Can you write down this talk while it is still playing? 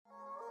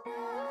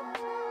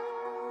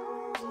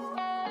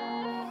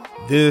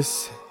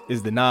This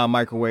is the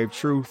Non-Microwave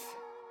Truth,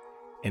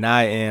 and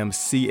I am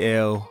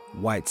CL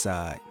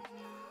Whiteside.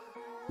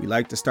 We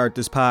like to start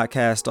this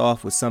podcast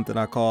off with something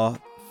I call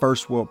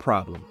first world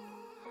problem,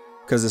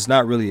 because it's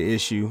not really an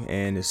issue,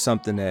 and it's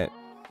something that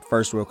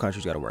first world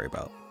countries got to worry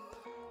about.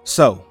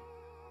 So,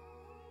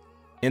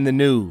 in the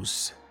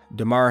news,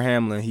 Damar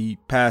Hamlin, he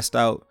passed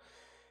out,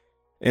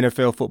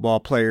 NFL football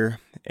player,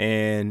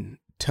 and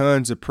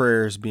tons of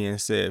prayers being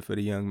said for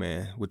the young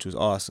man, which was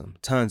awesome.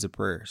 Tons of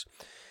prayers.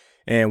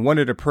 And one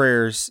of the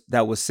prayers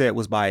that was said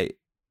was by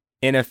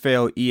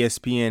NFL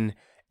ESPN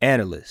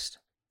analyst.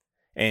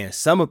 And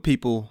some of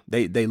people,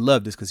 they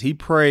loved this because he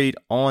prayed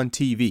on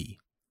TV.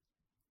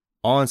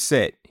 On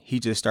set, he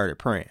just started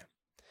praying.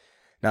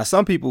 Now,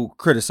 some people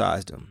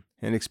criticized him.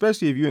 And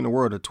especially if you're in the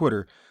world of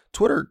Twitter,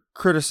 Twitter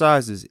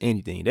criticizes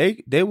anything.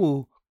 They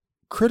will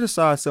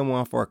criticize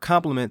someone for a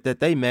compliment that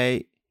they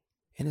made.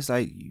 And it's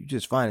like, you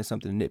just finding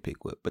something to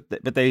nitpick with. But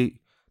they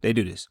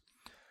do this.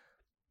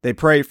 They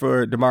prayed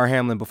for Damar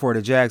Hamlin before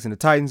the Jags and the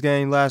Titans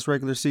game last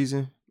regular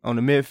season on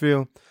the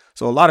midfield.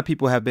 So a lot of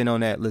people have been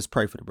on that let's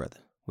pray for the brother,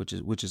 which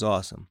is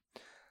awesome.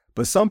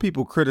 But some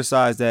people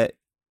criticized that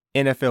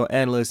NFL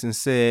analyst and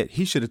said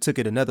he should have took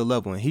it another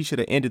level and he should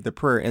have ended the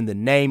prayer in the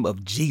name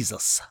of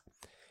Jesus.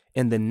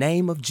 In the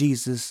name of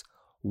Jesus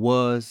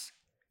was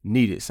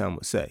needed, some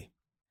would say.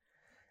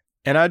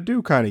 And I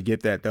do kind of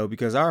get that, though,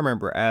 because I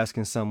remember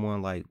asking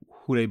someone like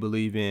who they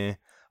believe in. I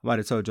might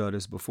have told y'all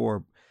this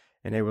before.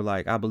 And they were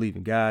like, I believe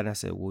in God. And I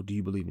said, well, do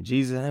you believe in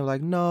Jesus? And they were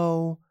like,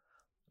 no,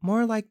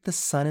 more like the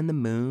sun and the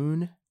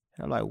moon.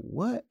 And I'm like,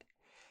 what?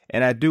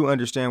 And I do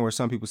understand where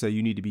some people say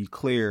you need to be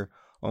clear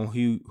on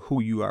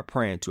who you are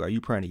praying to. Are you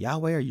praying to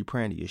Yahweh? Are you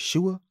praying to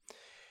Yeshua?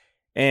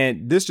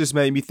 And this just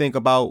made me think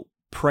about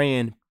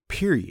praying,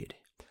 period.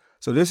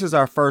 So this is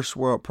our first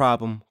world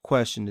problem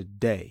question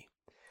today.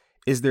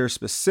 Is there a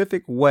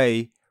specific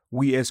way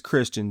we as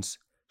Christians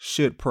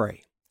should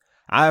pray?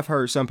 I've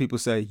heard some people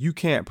say you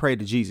can't pray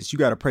to Jesus. You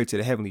got to pray to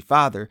the Heavenly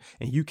Father,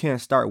 and you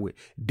can't start with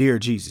Dear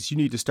Jesus. You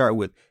need to start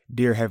with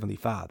Dear Heavenly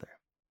Father.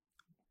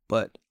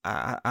 But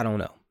I don't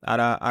know.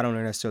 I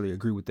don't necessarily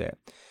agree with that.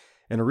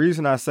 And the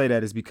reason I say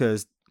that is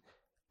because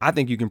I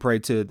think you can pray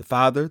to the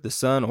Father, the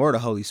Son, or the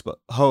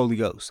Holy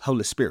Ghost,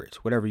 Holy Spirit,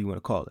 whatever you want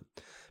to call it.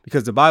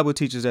 Because the Bible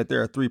teaches that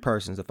there are three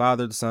persons, the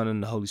Father, the Son,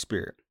 and the Holy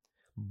Spirit.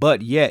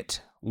 But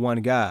yet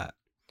one God.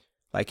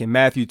 Like in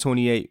Matthew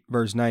 28,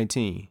 verse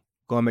 19.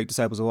 Go and make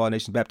disciples of all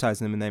nations,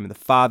 baptizing them in the name of the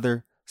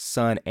Father,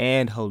 Son,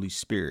 and Holy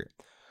Spirit.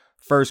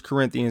 1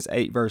 Corinthians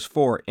 8, verse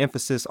 4,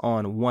 emphasis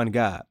on one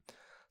God.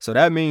 So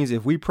that means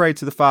if we pray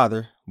to the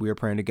Father, we are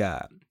praying to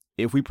God.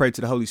 If we pray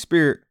to the Holy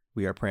Spirit,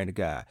 we are praying to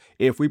God.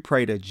 If we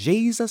pray to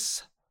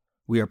Jesus,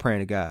 we are praying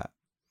to God.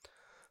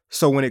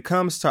 So when it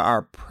comes to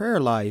our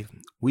prayer life,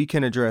 we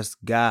can address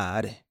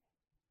God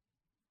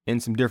in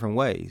some different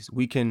ways.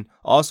 We can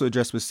also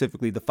address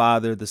specifically the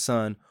Father, the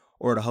Son,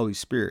 or the Holy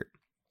Spirit.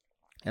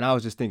 And I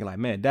was just thinking like,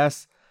 man,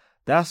 that's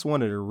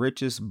one of the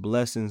richest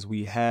blessings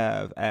we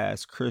have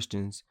as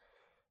Christians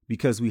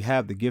because we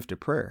have the gift of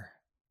prayer.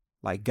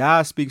 Like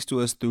God speaks to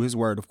us through his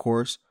word, of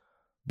course,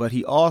 but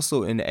he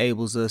also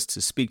enables us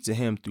to speak to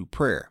him through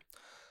prayer.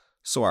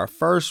 So our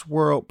first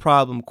world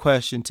problem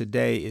question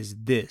today is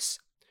this.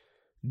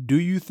 Do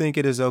you think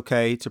it is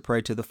okay to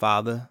pray to the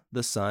Father,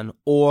 the Son,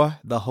 or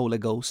the Holy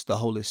Ghost, the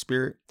Holy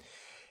Spirit?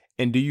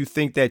 And do you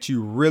think that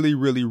you really,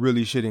 really,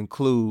 really should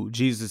include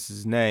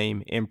Jesus'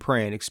 name in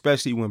praying,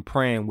 especially when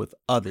praying with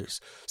others,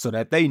 so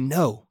that they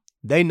know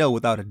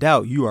without a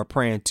doubt you are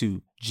praying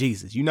to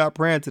Jesus. You're not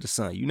praying to the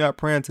sun. You're not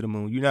praying to the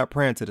moon. You're not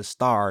praying to the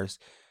stars.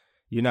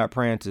 You're not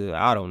praying to,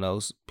 I don't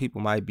know, people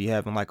might be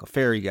having like a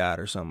fairy god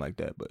or something like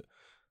that. But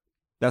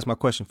that's my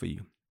question for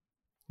you.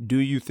 Do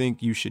you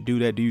think you should do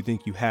that? Do you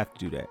think you have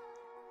to do that?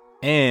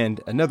 And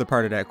another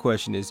part of that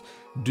question is,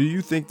 do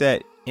you think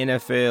that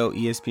NFL,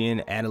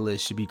 ESPN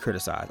analysts should be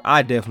criticized?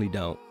 I definitely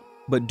don't.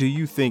 But do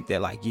you think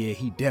that like, yeah,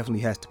 he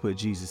definitely has to put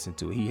Jesus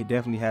into it. He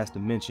definitely has to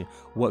mention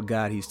what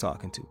God he's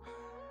talking to.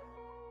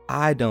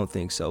 I don't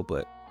think so,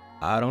 but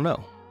I don't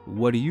know.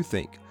 What do you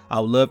think?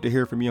 I would love to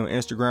hear from you on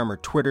Instagram or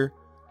Twitter.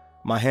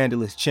 My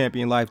handle is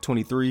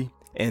ChampionLife23,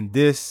 and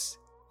this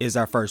is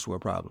our first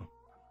world problem.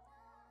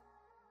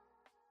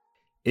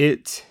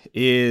 It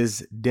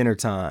is dinner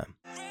time.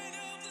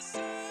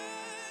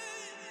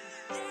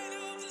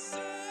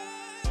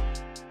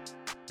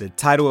 The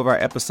title of our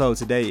episode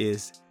today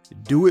is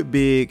Do It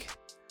Big,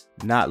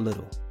 Not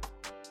Little.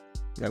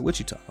 Like, what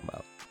you talking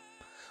about?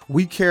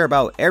 We care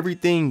about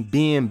everything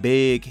being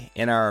big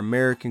in our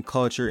American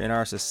culture, in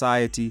our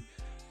society.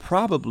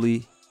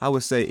 Probably, I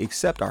would say,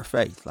 except our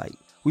faith. Like,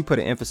 we put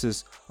an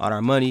emphasis on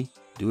our money.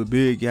 Do it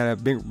big. You got a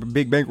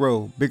big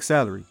bankroll, big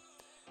salary.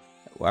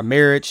 Our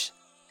marriage.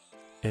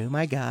 Oh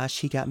my gosh,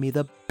 he got me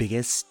the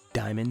biggest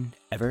diamond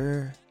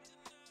ever.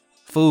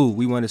 Food,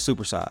 we want to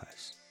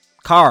supersize.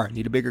 Car,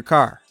 need a bigger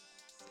car.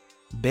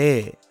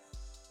 Bed.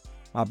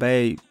 My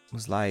babe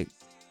was like,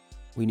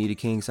 we need a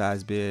king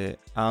size bed.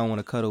 I don't want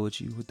to cuddle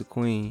with you with the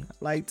queen.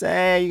 Like,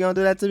 dang, you gonna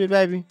do that to me,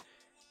 baby?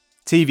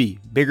 TV,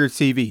 bigger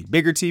TV,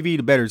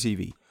 the better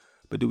TV.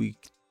 But do we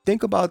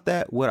think about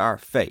that with our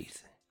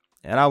faith.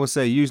 And I would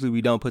say usually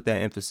we don't put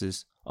that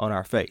emphasis on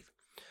our faith.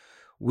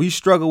 We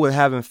struggle with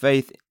having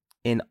faith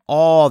in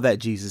all that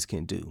Jesus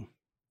can do.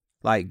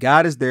 Like,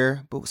 God is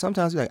there, but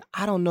sometimes we're like,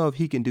 I don't know if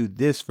he can do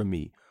this for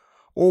me.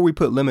 Or we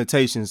put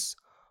limitations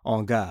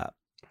on God.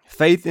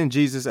 Faith in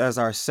Jesus as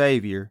our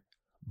savior,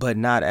 but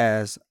not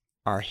as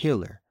our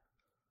healer.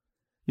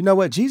 You know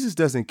what? Jesus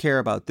doesn't care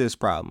about this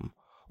problem,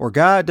 or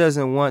God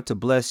doesn't want to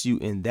bless you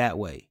in that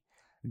way.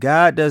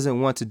 God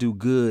doesn't want to do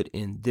good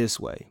in this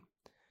way.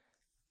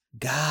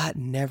 God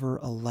never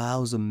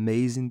allows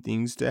amazing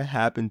things to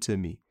happen to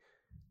me.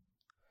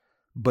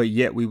 But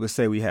yet we would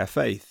say we have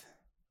faith.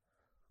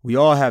 We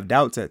all have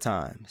doubts at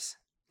times.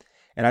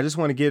 And I just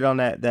want to get on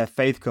that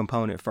faith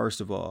component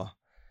first of all.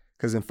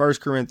 Because in 1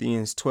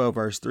 Corinthians 12,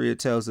 verse 3, it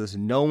tells us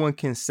no one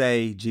can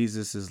say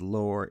Jesus is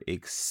Lord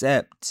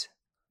except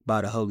by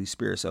the Holy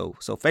Spirit. So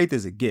faith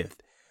is a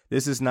gift.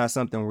 This is not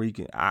something where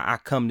I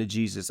come to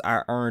Jesus,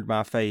 I earned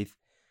my faith.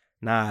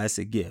 Nah, it's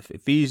a gift.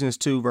 Ephesians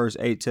 2, verse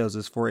 8 tells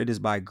us, for it is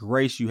by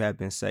grace you have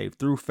been saved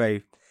through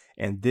faith,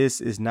 and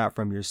this is not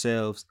from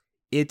yourselves.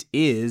 It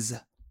is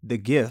the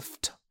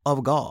gift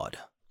of God.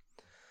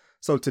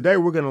 So today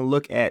we're going to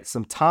look at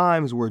some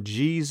times where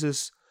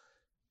Jesus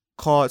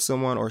called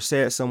someone or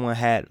said someone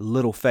had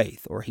little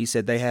faith, or he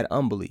said they had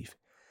unbelief.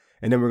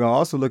 And then we're going to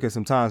also look at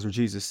some times where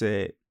Jesus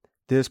said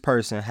this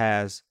person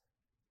has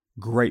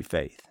great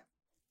faith.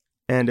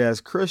 And as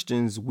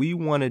Christians, we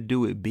want to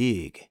do it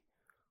big.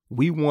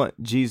 We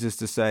want Jesus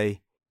to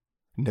say,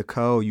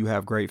 Nicole, you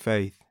have great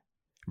faith.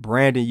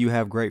 Brandon, you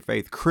have great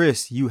faith.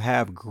 Chris, you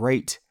have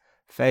great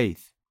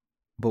faith.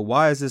 But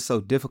why is it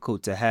so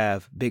difficult to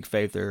have big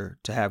faith or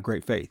to have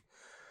great faith?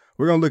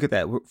 We're going to look at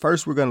that.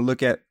 First, we're going to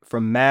look at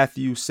from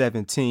Matthew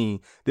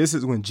 17. This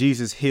is when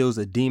Jesus heals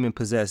a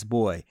demon-possessed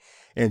boy.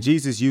 And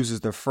Jesus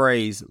uses the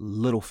phrase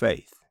little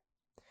faith.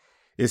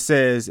 It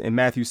says in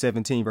Matthew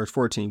 17, verse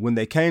 14, when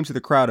they came to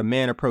the crowd, a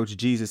man approached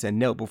Jesus and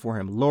knelt before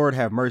him. Lord,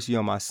 have mercy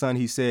on my son,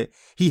 he said.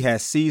 He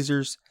has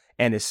seizures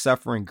and is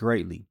suffering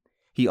greatly.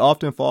 He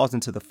often falls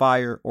into the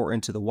fire or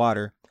into the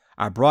water.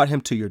 I brought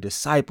him to your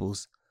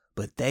disciples,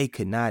 but they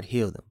could not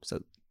heal them.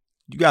 So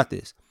you got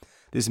this.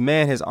 This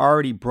man has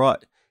already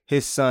brought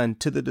his son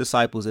to the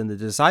disciples, and the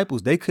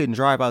disciples, they couldn't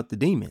drive out the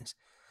demons.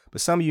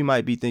 But some of you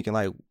might be thinking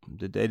like,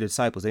 the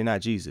disciples, they're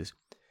not Jesus.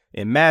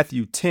 In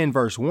Matthew 10,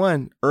 verse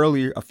 1,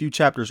 earlier, a few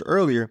chapters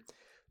earlier,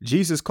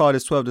 Jesus called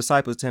his 12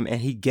 disciples to him,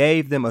 and he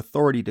gave them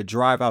authority to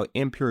drive out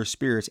impure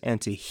spirits and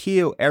to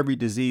heal every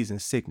disease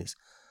and sickness.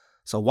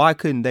 So why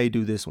couldn't they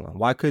do this one?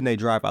 Why couldn't they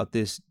drive out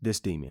this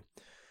demon?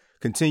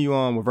 Continue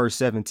on with verse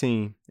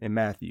 17 in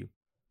Matthew.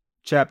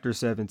 Chapter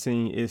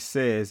 17, it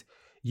says,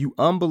 you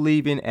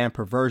unbelieving and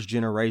perverse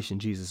generation,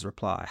 Jesus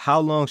replied, how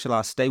long shall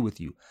I stay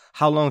with you?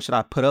 How long shall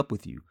I put up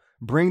with you?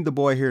 Bring the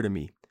boy here to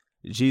me.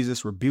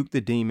 Jesus rebuked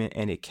the demon,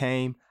 and it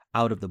came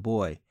out of the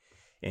boy,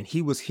 and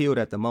he was healed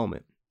at the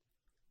moment.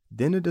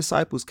 Then the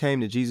disciples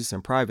came to Jesus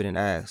in private and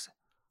asked,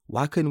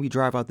 why couldn't we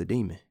drive out the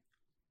demon?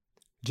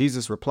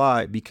 Jesus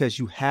replied, because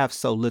you have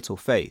so little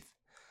faith.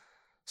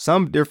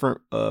 Some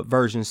different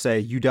versions say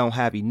you don't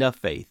have enough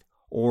faith,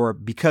 or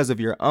because of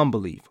your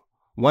unbelief.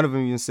 One of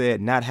them even said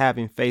not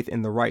having faith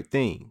in the right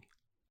thing.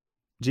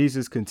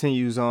 Jesus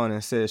continues on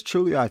and says,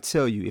 truly I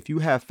tell you, if you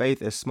have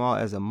faith as small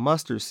as a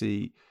mustard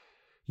seed,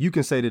 you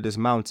can say to this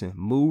mountain,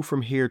 move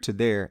from here to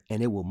there,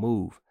 and it will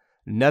move.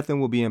 Nothing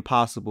will be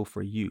impossible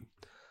for you.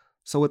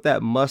 So with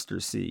that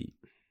mustard seed,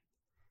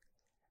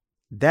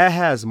 that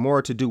has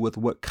more to do with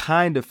what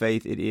kind of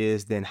faith it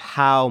is than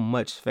how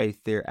much faith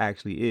there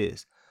actually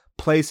is.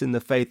 Placing the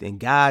faith in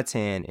God's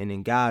hand and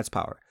in God's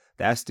power.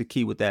 That's the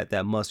key with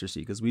that mustard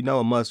seed, because we know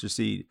a mustard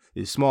seed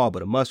is small,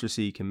 but a mustard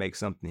seed can make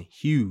something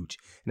huge.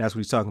 And that's what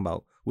he's talking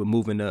about with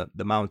moving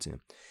the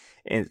mountain.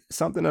 And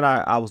something that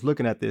I was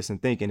looking at this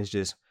and thinking is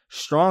just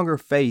stronger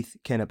faith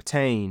can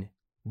obtain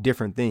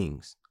different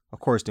things, of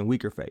course, than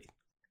weaker faith.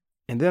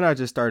 And then I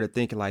just started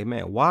thinking like,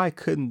 man, why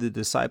couldn't the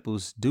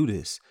disciples do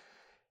this?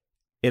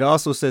 It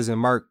also says in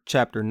Mark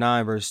chapter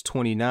 9, verse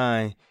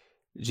 29,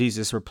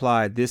 Jesus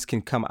replied, this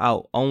can come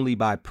out only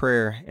by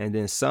prayer. And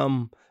then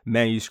some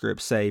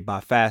manuscripts say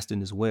by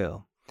fasting as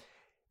well.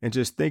 And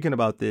just thinking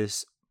about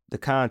this, the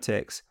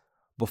context,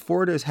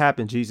 before this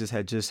happened, Jesus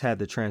had just had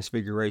the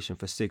transfiguration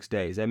for 6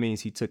 days. That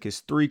means he took his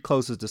 3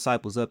 closest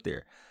disciples up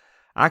there.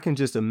 I can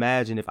just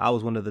imagine if I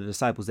was one of the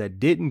disciples that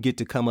didn't get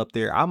to come up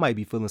there, I might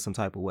be feeling some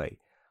type of way.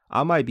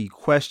 I might be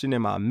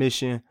questioning my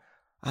mission.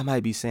 I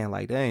might be saying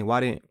like, dang, why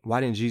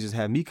didn't Jesus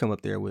have me come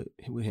up there with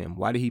him?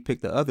 Why did he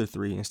pick the other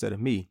 3 instead of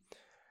me?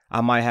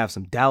 I might have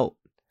some doubt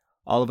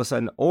all of a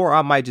sudden, or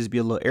I might just be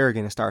a little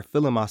arrogant and start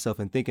feeling myself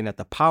and thinking that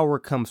the power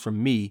comes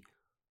from me,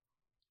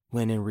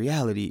 when in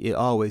reality, it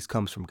always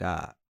comes from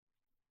God.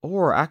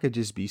 Or I could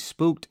just be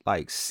spooked,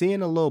 like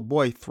seeing a little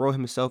boy throw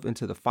himself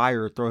into the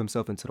fire or throw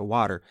himself into the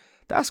water.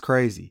 That's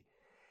crazy.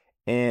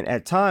 And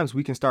at times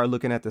we can start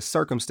looking at the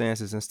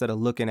circumstances instead of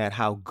looking at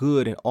how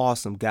good and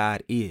awesome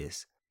God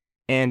is.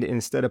 And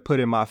instead of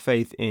putting my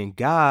faith in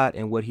God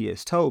and what he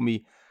has told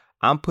me,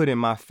 I'm putting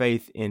my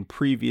faith in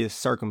previous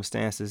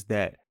circumstances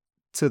that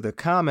to the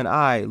common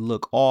eye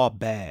look all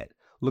bad,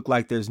 look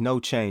like there's no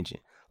changing.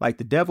 Like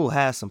the devil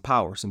has some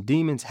power. Some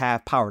demons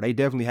have power. They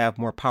definitely have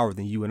more power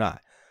than you and I.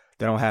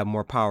 They don't have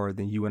more power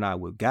than you and I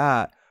with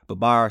God, but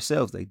by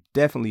ourselves, they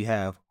definitely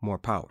have more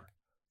power.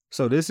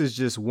 So this is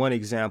just one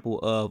example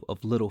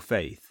of little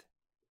faith,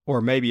 or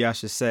maybe I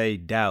should say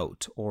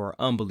doubt or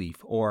unbelief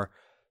or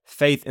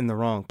faith in the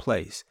wrong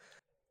place.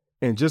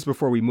 And just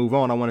before we move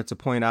on, I wanted to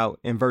point out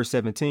in verse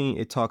 17,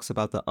 it talks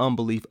about the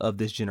unbelief of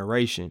this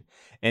generation.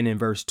 And in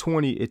verse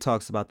 20, it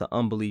talks about the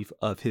unbelief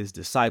of his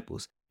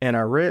disciples. And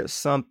I read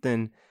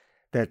something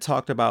that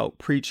talked about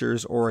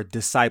preachers or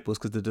disciples,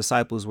 because the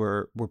disciples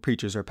were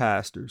preachers or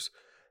pastors.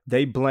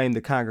 They blamed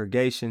the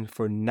congregation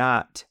for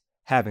not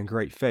having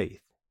great faith.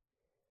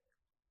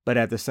 But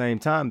at the same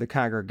time, the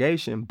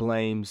congregation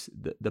blames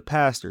the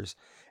pastors.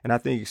 And I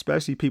think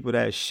especially people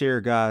that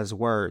share God's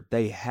word,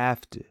 they have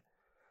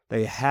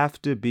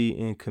to be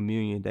in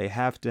communion. They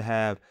have to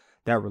have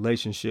that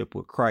relationship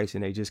with Christ,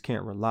 and they just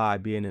can't rely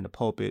being in the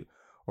pulpit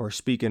or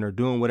speaking or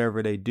doing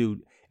whatever they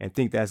do and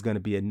think that's going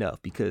to be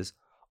enough, because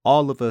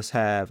all of us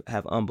have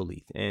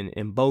unbelief. And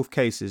in both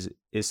cases,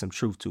 is some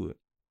truth to it.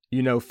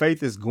 You know,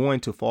 faith is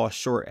going to fall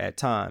short at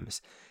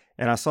times.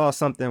 And I saw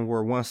something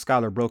where one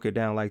scholar broke it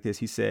down like this.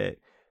 He said,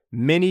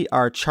 many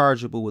are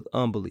chargeable with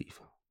unbelief,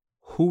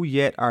 who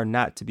yet are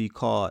not to be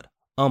called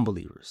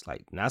unbelievers.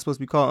 Like, not supposed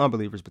to be called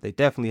unbelievers, but they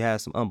definitely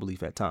have some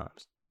unbelief at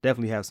times.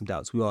 Definitely have some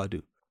doubts. We all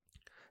do.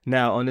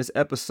 Now, on this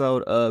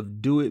episode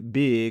of Do It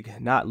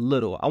Big, Not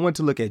Little, I want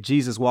to look at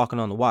Jesus walking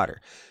on the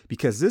water,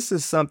 because this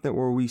is something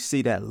where we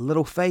see that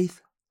little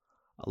faith.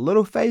 A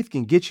little faith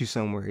can get you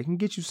somewhere. It can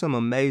get you some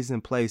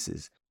amazing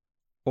places,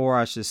 or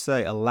I should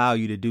say, allow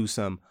you to do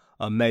some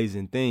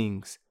amazing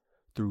things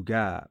through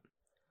God.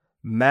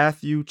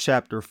 Matthew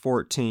chapter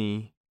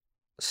 14,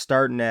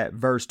 starting at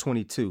verse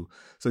 22.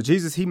 So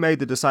Jesus, he made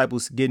the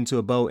disciples get into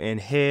a boat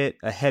and head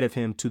ahead of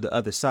him to the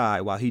other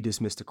side while he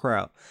dismissed the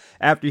crowd.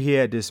 After he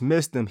had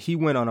dismissed them, he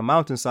went on a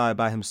mountainside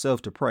by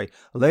himself to pray.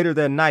 Later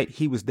that night,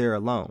 he was there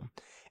alone,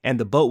 and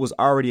the boat was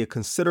already a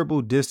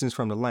considerable distance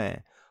from the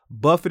land,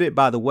 buffeted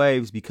by the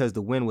waves because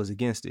the wind was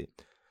against it.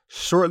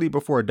 Shortly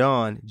before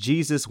dawn,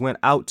 Jesus went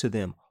out to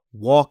them,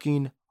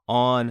 walking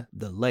on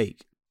the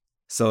lake.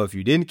 So if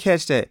you didn't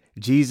catch that,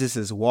 Jesus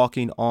is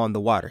walking on the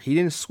water. He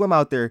didn't swim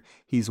out there.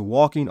 He's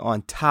walking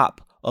on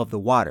top of the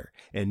water.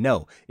 And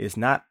no, it's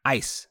not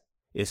ice.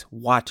 It's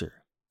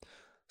water.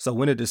 So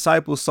when the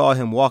disciples saw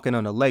him walking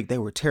on the lake, they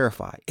were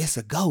terrified. It's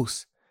a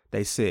ghost,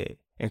 they said,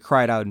 and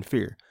cried out in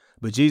fear.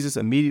 But Jesus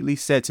immediately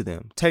said to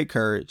them, take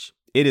courage.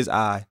 It is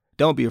I.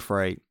 Don't be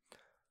afraid.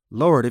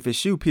 Lord, if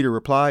it's you, Peter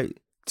replied,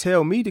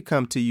 tell me to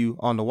come to you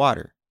on the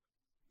water.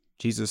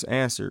 Jesus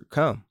answered,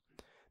 come.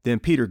 Then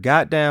Peter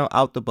got down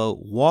out the boat,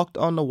 walked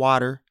on the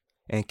water,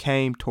 and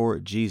came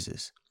toward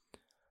Jesus.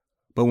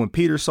 But when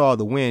Peter saw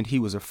the wind, he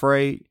was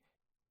afraid,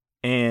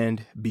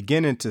 and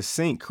beginning to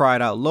sink,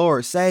 cried out,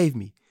 Lord, save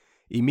me.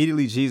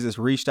 Immediately Jesus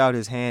reached out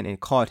his hand and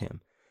caught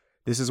him.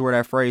 This is where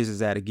that phrase is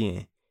at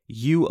again.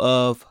 You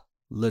of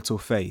little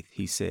faith,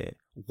 he said.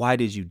 Why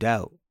did you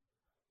doubt?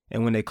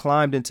 And when they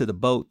climbed into the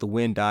boat, the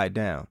wind died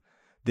down.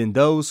 Then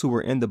those who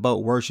were in the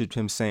boat worshipped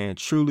him, saying,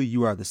 truly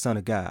you are the Son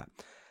of God.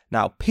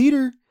 Now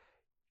Peter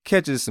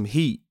catches some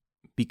heat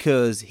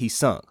because he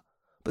sunk.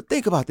 But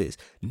think about this.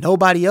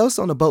 Nobody else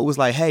on the boat was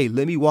like, hey,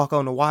 let me walk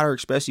on the water,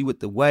 especially with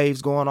the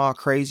waves going all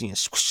crazy and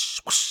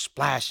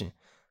splashing.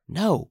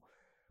 No,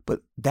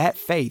 but that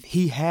faith,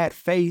 he had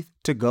faith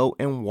to go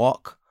and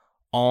walk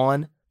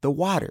on the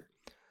water.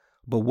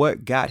 But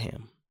what got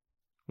him?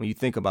 When you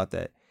think about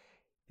that,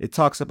 it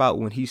talks about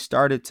when he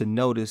started to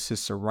notice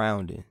his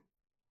surrounding,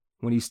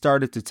 when he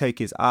started to take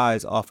his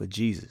eyes off of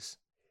Jesus.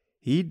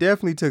 He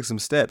definitely took some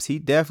steps. He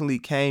definitely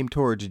came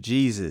towards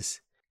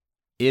Jesus.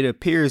 It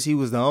appears he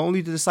was the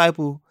only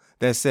disciple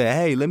that said,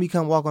 hey, let me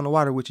come walk on the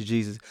water with you,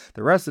 Jesus.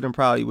 The rest of them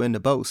probably were in the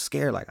boat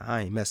scared, like,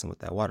 I ain't messing with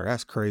that water.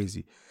 That's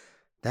crazy.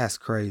 That's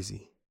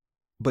crazy.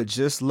 But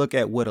just look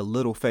at what a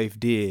little faith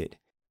did.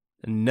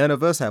 None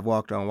of us have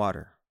walked on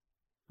water,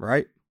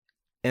 right?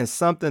 And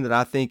something that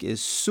I think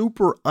is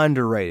super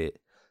underrated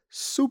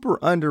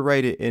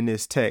in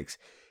this text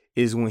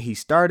is when he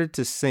started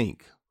to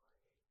sink.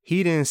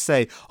 He didn't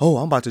say, oh,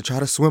 I'm about to try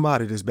to swim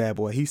out of this bad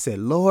boy. He said,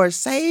 Lord,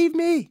 save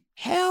me.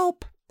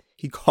 Help.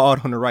 He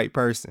called on the right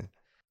person.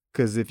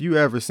 Because if you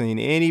ever seen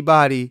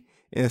anybody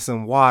in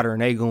some water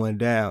and they going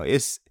down,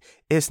 it's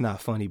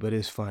not funny, but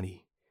it's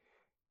funny.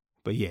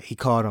 But yeah, he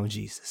called on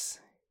Jesus.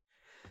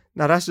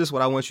 Now, that's just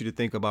what I want you to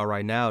think about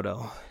right now,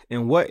 though.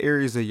 In what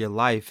areas of your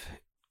life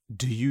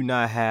do you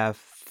not have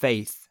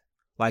faith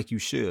like you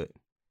should?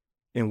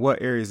 In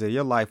what areas of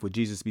your life would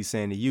Jesus be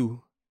saying to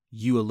you,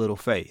 you a little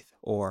faith?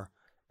 Or,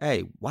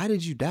 hey, why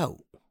did you doubt?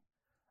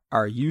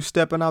 Are you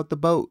stepping out the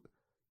boat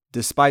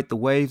despite the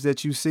waves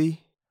that you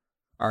see?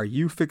 Are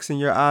you fixing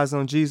your eyes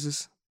on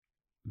Jesus?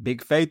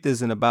 Big faith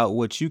isn't about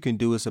what you can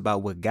do. It's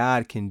about what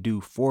God can do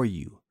for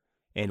you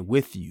and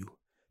with you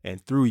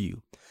and through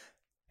you.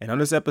 And on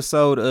this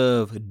episode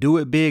of Do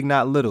It Big,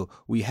 Not Little,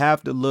 we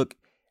have to look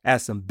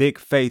at some big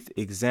faith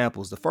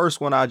examples. The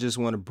first one I just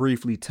want to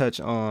briefly touch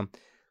on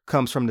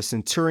comes from the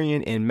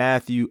centurion in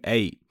Matthew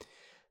 8.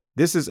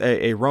 This is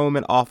a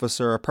Roman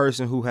officer, a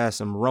person who has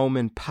some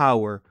Roman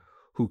power,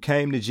 who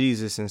came to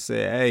Jesus and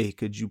said, hey,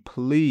 could you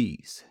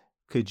please,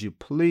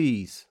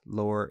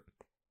 Lord,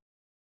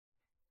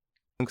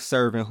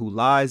 servant who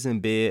lies in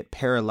bed,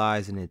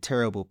 paralyzed and in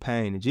terrible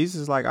pain. And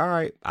Jesus is like, all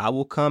right, I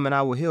will come and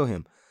I will heal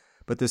him.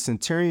 But the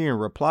centurion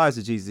replies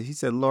to Jesus. He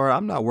said, Lord,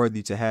 I'm not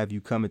worthy to have you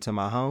come into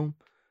my home.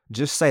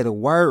 Just say the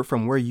word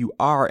from where you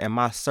are and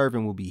my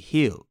servant will be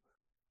healed.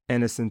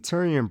 And the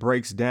centurion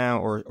breaks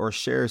down or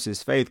shares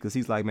his faith because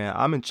he's like, man,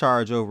 I'm in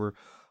charge over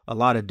a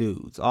lot of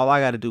dudes. All I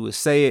got to do is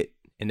say it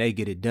and they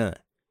get it done.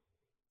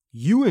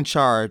 You in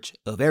charge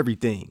of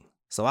everything.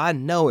 So I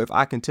know if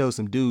I can tell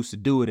some dudes to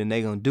do it and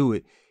they going to do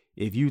it,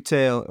 if you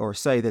tell or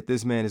say that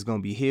this man is going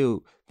to be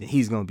healed, then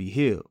he's going to be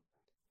healed.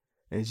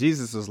 And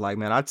Jesus was like,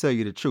 man, I tell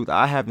you the truth.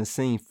 I haven't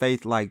seen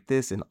faith like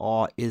this in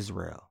all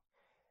Israel.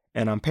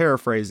 And I'm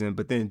paraphrasing,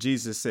 but then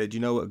Jesus said, you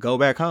know what? Go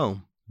back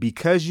home.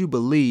 Because you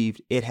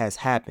believed, it has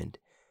happened.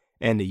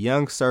 And the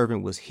young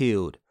servant was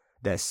healed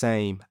that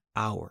same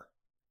hour.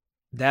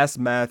 That's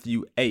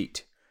Matthew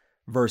 8,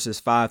 verses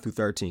 5 through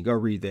 13. Go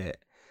read that.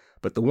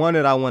 But the one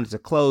that I wanted to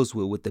close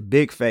with the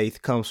big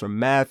faith comes from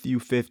Matthew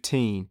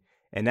 15.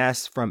 And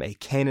that's from a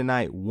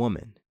Canaanite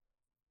woman.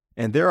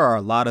 And there are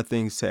a lot of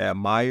things to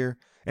admire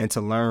and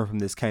to learn from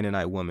this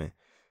Canaanite woman,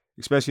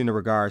 especially in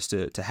regards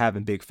to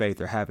having big faith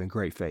or having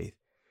great faith.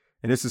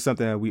 And this is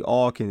something that we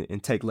all can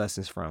take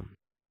lessons from.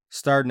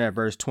 Starting at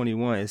verse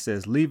 21, it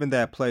says, leaving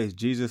that place,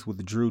 Jesus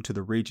withdrew to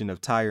the region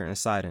of Tyre and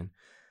Sidon.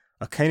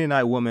 A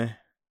Canaanite woman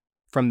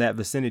from that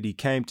vicinity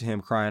came to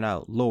him crying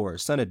out, Lord,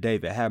 Son of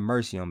David, have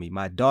mercy on me.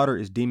 My daughter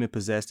is demon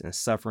possessed and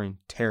suffering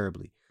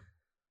terribly.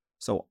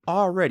 So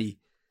already,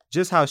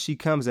 just how she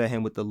comes at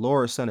him with the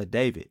Lord, Son of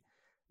David,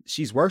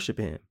 she's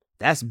worshiping him.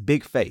 That's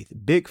big faith.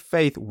 Big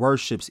faith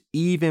worships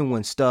even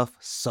when stuff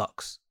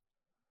sucks.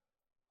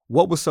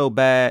 What was so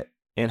bad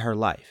in her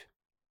life?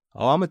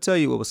 Oh, I'm going to tell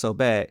you what was so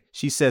bad.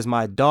 She says,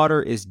 my daughter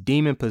is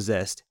demon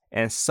possessed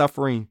and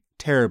suffering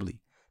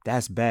terribly.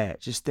 That's bad.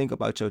 Just think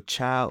about your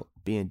child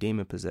being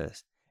demon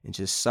possessed and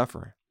just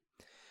suffering.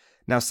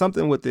 Now,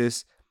 something with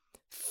this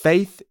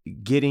faith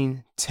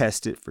getting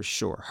tested for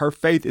sure. Her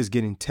faith is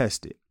getting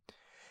tested.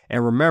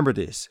 And remember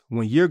this,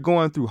 when you're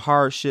going through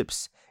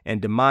hardships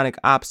and demonic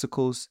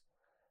obstacles,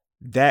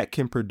 that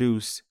can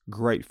produce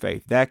great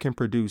faith. That can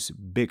produce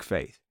big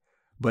faith.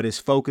 But it's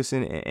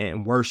focusing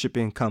and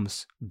worshiping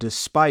comes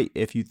despite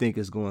if you think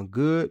it's going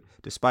good,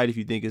 despite if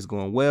you think it's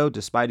going well,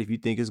 despite if you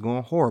think it's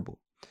going horrible.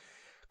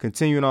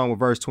 Continuing on with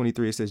verse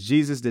 23, it says,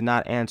 Jesus did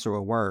not answer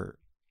a word.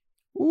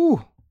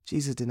 Ooh,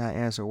 Jesus did not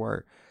answer a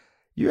word.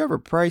 You ever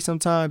pray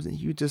sometimes and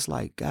you just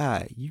like,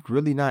 God, you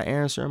really not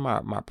answering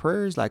my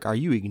prayers? Like, are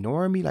you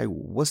ignoring me? Like,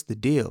 what's the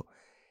deal?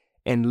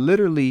 And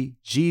literally,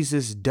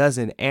 Jesus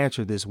doesn't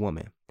answer this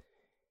woman.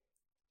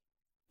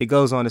 It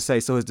goes on to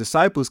say, so his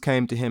disciples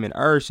came to him and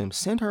urged him,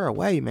 send her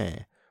away,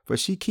 man, for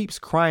she keeps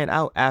crying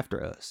out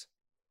after us.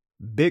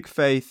 Big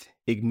faith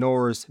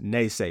ignores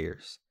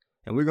naysayers.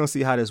 And we're going to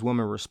see how this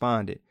woman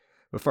responded.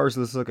 But first,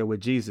 let's look at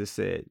what Jesus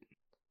said.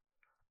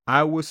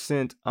 I was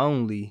sent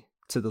only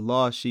to the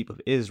lost sheep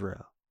of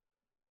Israel.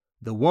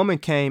 The woman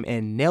came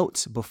and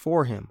knelt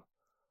before him.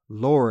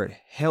 Lord,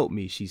 help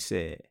me, she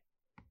said.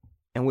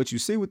 And what you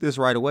see with this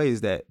right away is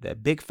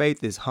that big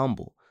faith is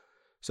humble.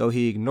 So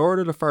he ignored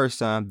her the first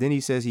time. Then he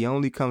says he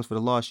only comes for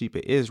the lost sheep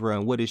of Israel.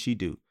 And what did she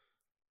do?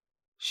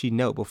 She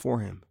knelt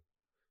before him.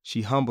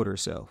 She humbled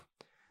herself.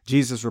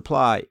 Jesus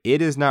replied, it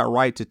is not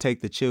right to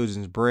take the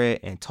children's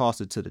bread and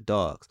toss it to the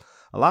dogs.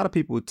 A lot of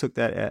people took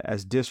that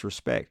as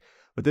disrespect,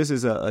 but this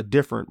is a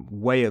different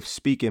way of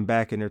speaking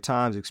back in their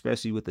times,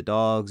 especially with the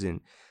dogs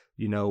and,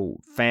 you know,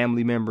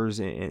 family members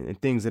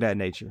and things of that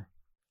nature.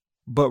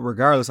 But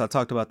regardless, I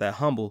talked about that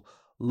humble.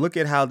 Look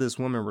at how this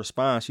woman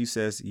responds. She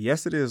says,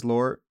 yes, it is,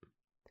 Lord.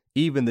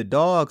 Even the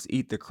dogs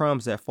eat the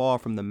crumbs that fall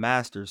from the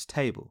master's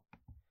table.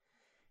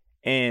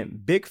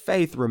 And big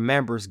faith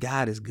remembers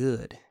God is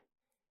good.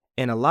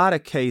 In a lot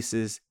of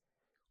cases,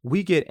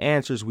 we get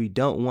answers we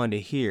don't want to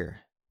hear.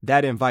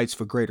 That invites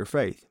for greater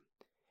faith.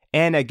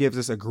 And that gives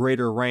us a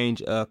greater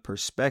range of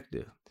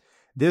perspective.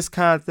 This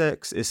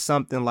context is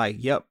something like,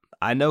 yep,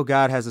 I know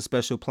God has a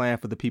special plan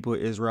for the people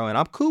of Israel, and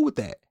I'm cool with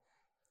that.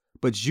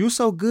 But you're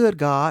so good,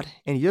 God,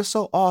 and you're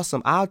so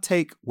awesome. I'll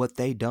take what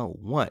they don't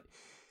want.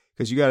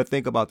 Because you got to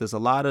think about this. A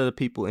lot of the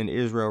people in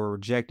Israel were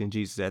rejecting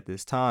Jesus at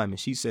this time. And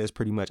she says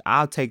pretty much,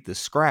 I'll take the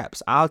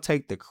scraps. I'll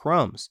take the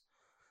crumbs.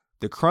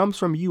 The crumbs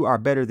from you are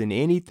better than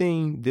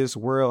anything this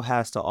world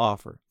has to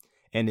offer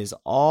and is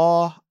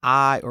all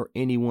I or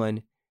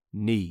anyone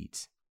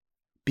needs.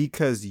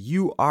 Because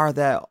you are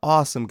that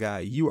awesome,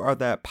 God. You are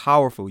that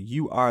powerful.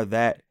 You are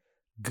that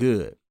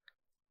good.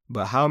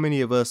 But how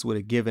many of us would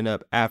have given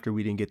up after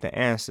we didn't get the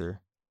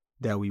answer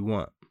that we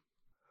want?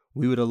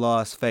 We would have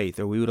lost faith,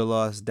 or we would have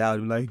lost doubt.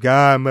 Like,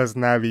 God must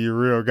not be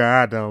real.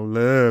 God don't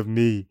love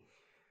me.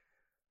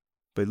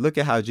 But look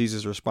at how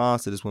Jesus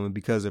responds to this woman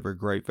because of her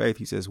great faith.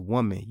 He says,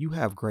 woman, you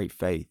have great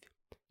faith.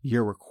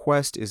 Your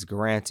request is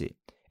granted.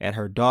 And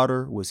her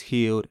daughter was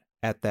healed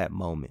at that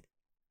moment.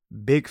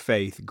 Big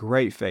faith,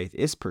 great faith.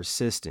 It's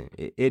persistent.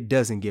 It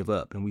doesn't give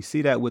up. And we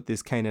see that with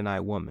this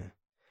Canaanite woman.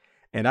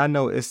 And I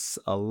know it's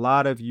a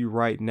lot of you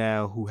right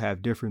now who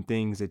have different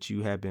things that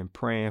you have been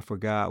praying for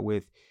God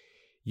with.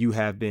 You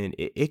have been,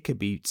 it could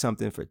be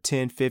something for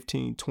 10,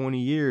 15, 20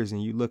 years.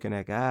 And you looking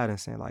at God and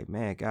saying like,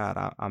 man,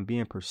 God, I'm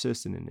being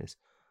persistent in this.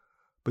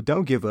 But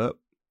don't give up.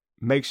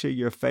 Make sure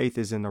your faith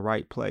is in the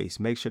right place.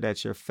 Make sure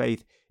that your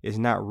faith is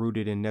not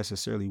rooted in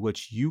necessarily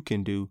what you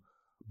can do,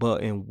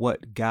 but in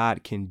what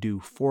God can do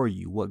for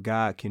you, what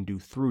God can do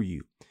through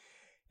you.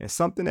 And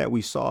something that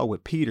we saw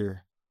with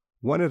Peter,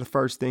 one of the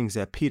first things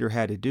that Peter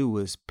had to do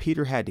was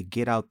Peter had to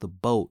get out the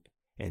boat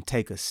and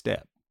take a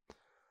step.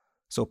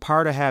 So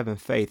part of having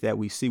faith that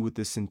we see with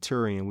the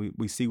centurion,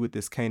 we see with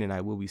this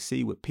Canaanite, what we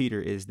see with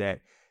Peter is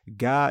that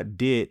God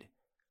did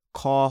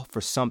call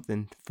for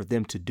something for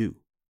them to do.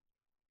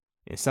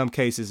 In some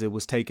cases, it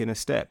was taking a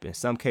step. In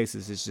some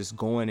cases, it's just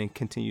going and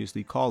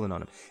continuously calling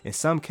on him. In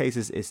some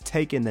cases, it's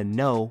taking the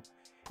no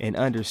and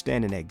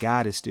understanding that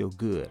God is still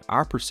good.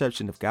 Our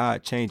perception of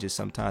God changes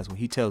sometimes when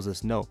he tells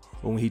us no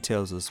or when he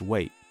tells us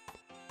wait.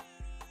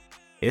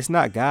 It's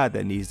not God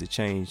that needs to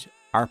change.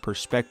 Our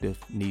perspective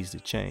needs to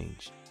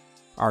change.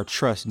 Our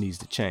trust needs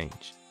to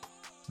change.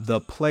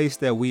 The place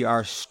that we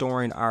are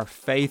storing our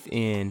faith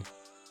in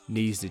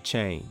needs to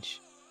change.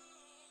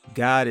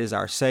 God is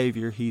our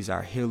Savior. He's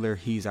our healer.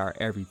 He's our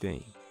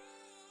everything.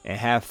 And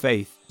have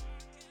faith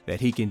that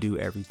he can do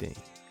everything.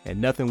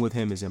 And nothing with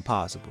him is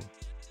impossible.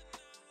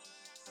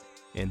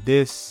 And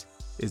this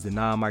is the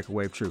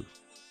non-microwave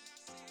truth.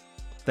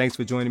 Thanks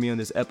for joining me on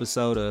this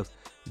episode of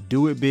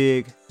Do It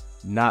Big,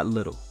 Not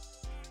Little.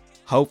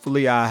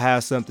 Hopefully I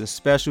have something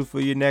special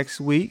for you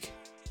next week.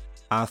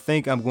 I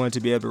think I'm going to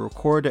be able to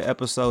record the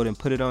episode and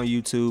put it on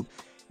YouTube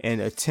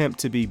and attempt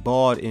to be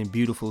bald and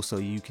beautiful so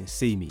you can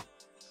see me.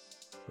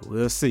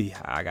 We'll see.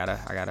 I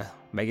gotta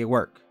make it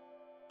work.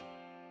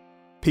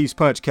 Peace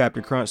punch,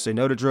 Captain Crunch. Say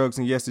no to drugs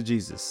and yes to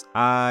Jesus.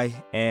 I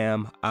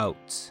am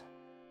out.